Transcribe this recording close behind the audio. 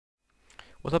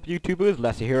What's up, YouTubers?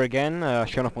 Leslie here again,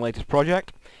 showing off my latest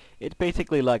project. It's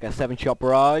basically like a 7-shot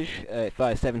barrage. It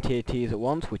fires 7 TNTs at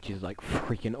once, which is like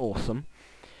freaking awesome.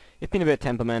 It's been a bit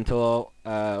temperamental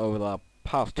over the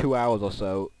past 2 hours or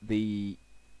so.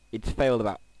 It's failed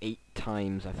about 8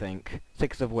 times, I think.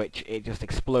 6 of which it just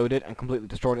exploded and completely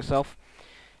destroyed itself.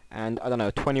 And I don't know,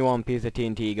 21 pieces of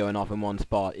TNT going off in one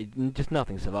spot. Just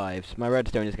nothing survives. My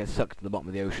redstone just gets sucked to the bottom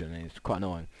of the ocean, and it's quite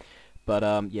annoying.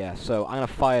 But yeah, so I'm gonna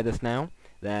fire this now.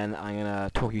 Then I'm going to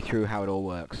talk you through how it all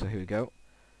works. So here we go.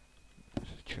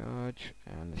 Charge,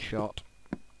 and the shot.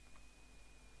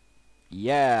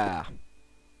 Yeah!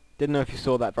 Didn't know if you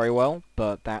saw that very well,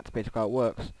 but that's basically how it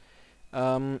works.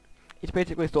 It's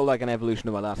basically sort of like an evolution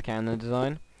of my last cannon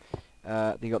design.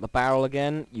 You got the barrel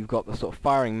again, you've got the sort of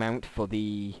firing mount for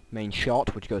the main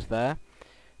shot, which goes there.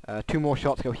 2 more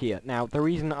shots go here. Now, the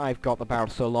reason I've got the barrel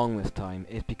so long this time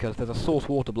is because there's a source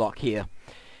water block here.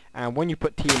 And when you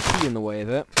put TNT in the way of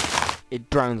it, it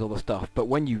drowns all the stuff. But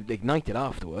when you ignite it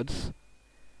afterwards,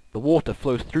 the water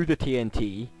flows through the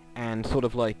TNT and sort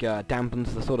of like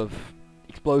dampens the sort of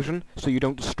explosion, so you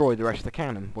don't destroy the rest of the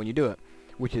cannon when you do it,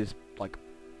 which is like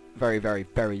very, very,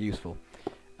 very useful.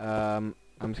 I'm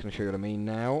just going to show you what I mean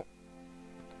now.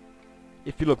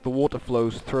 If you look, the water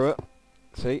flows through it,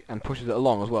 see, and pushes it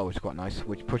along as well, which is quite nice,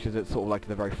 which pushes it sort of like to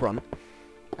the very front,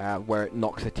 where it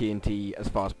knocks the TNT as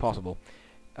far as possible.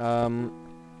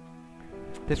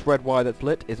 This red wire that's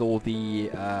lit is all the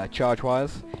charge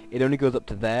wires. It only goes up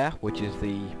to there, which is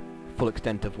the full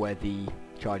extent of where the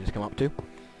charges come up to.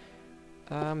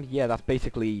 Yeah, that's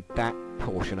basically that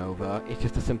portion over. It's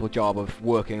just a simple job of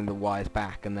working the wires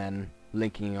back and then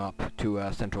linking up to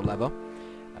a central lever.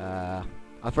 I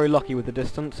was very lucky with the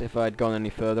distance. If I'd gone any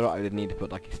further, I would need to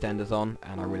put like extenders on,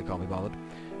 and I really can't be bothered.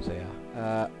 So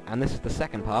yeah, and this is the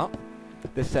second part.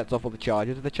 This sets off all the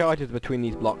charges. The charges are between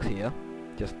these blocks here,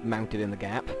 just mounted in the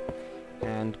gap.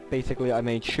 And basically I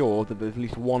made sure that there's at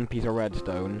least 1 piece of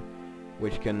redstone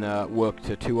which can work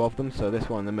to 2 of them, so this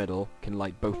one in the middle can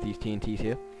light both these TNTs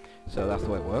here. So that's the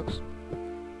way it works.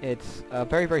 It's a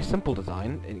very, very simple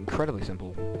design, incredibly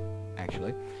simple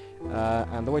actually.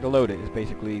 And the way to load it is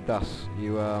basically thus.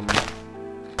 You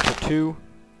put 2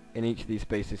 in each of these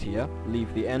spaces here,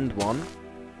 leave the end one,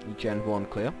 each end one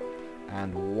clear,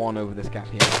 and 1 over this gap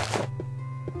here.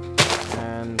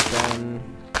 And then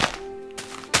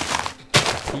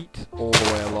repeat all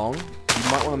the way along. You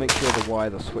might want to make sure the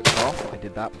wires are switched off. I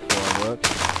did that before I worked.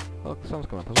 Oh, the sun's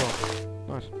coming up as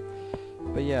well. Nice.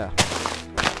 But yeah.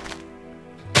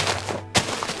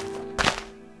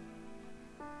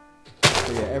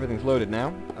 So yeah, everything's loaded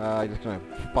now. I'm just going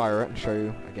to fire it and show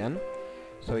you again.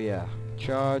 So yeah,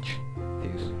 charge,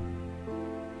 fuse.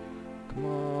 Come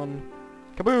on.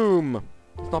 Kaboom!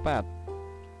 It's not bad.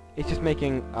 It's just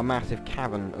making a massive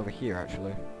cavern over here,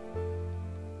 actually.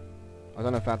 I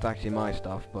don't know if that's actually my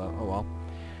stuff, but oh well.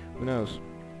 Who knows?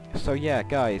 So yeah,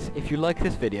 guys, if you like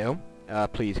this video,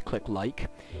 please click like.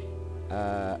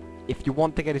 If you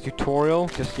want to get a tutorial,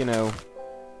 just, you know,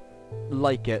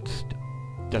 like it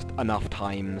just enough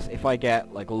times. If I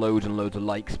get like loads and loads of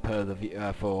likes per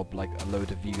the for like loads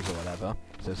of views or whatever,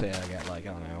 so say I get like,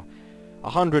 I don't know,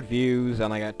 100 views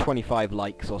and I get 25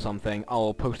 likes or something,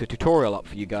 I'll post a tutorial up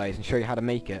for you guys and show you how to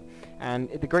make it. And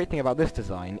the great thing about this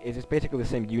design is it's basically the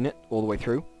same unit all the way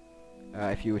through.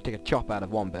 If you would take a chop out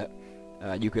of one bit,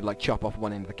 you could like chop off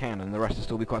one end of the cannon and the rest would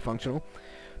still be quite functional.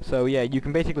 So yeah, you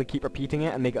can basically keep repeating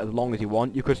it and make it as long as you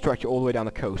want. You could stretch it all the way down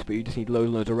the coast, but you just need loads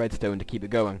and loads of redstone to keep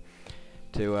it going.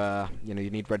 To, you know,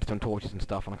 you need redstone torches and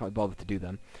stuff, and I can't bother to do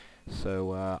them.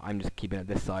 So I'm just keeping it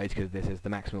this size because this is the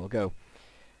maximum it'll go.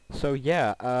 So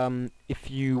yeah,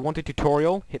 if you want a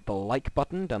tutorial, hit the like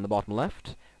button down the bottom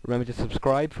left. Remember to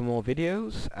subscribe for more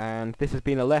videos, and this has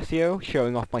been Alessio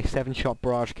showing off my 7-shot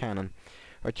barrage cannon.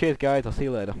 Alright, cheers guys, I'll see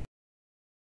you later.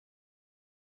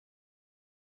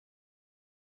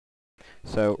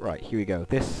 So, right, here we go.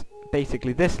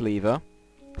 Basically this lever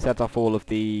sets off all of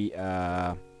the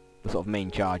sort of main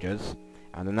charges,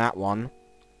 and then that one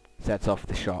sets off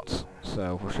the shots.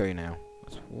 So, we'll show you now.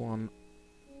 That's 1...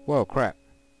 Whoa, crap.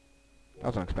 That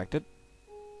was unexpected.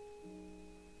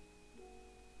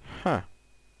 Huh.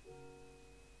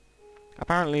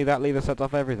 Apparently that lever sets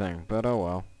off everything, but oh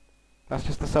well. That's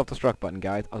just the self-destruct button,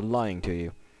 guys. I'm lying to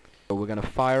you. So we're going to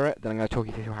fire it, then I'm going to talk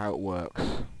you through how it works.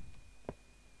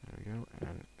 There we go,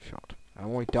 and shot. I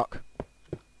want to duck.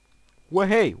 Whoa,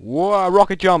 hey! Whoa,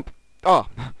 rocket jump! Oh!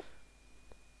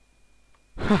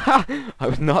 I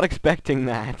was not expecting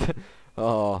that.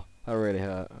 Oh, that really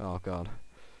hurt. Oh god.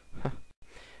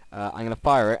 I'm going to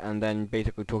fire it and then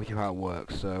basically talk you how it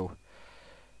works. So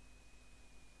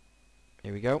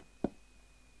here we go.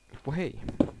 Hey.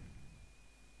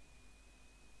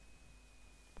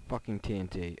 fucking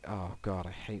TNT. Oh god,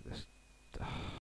 I hate this.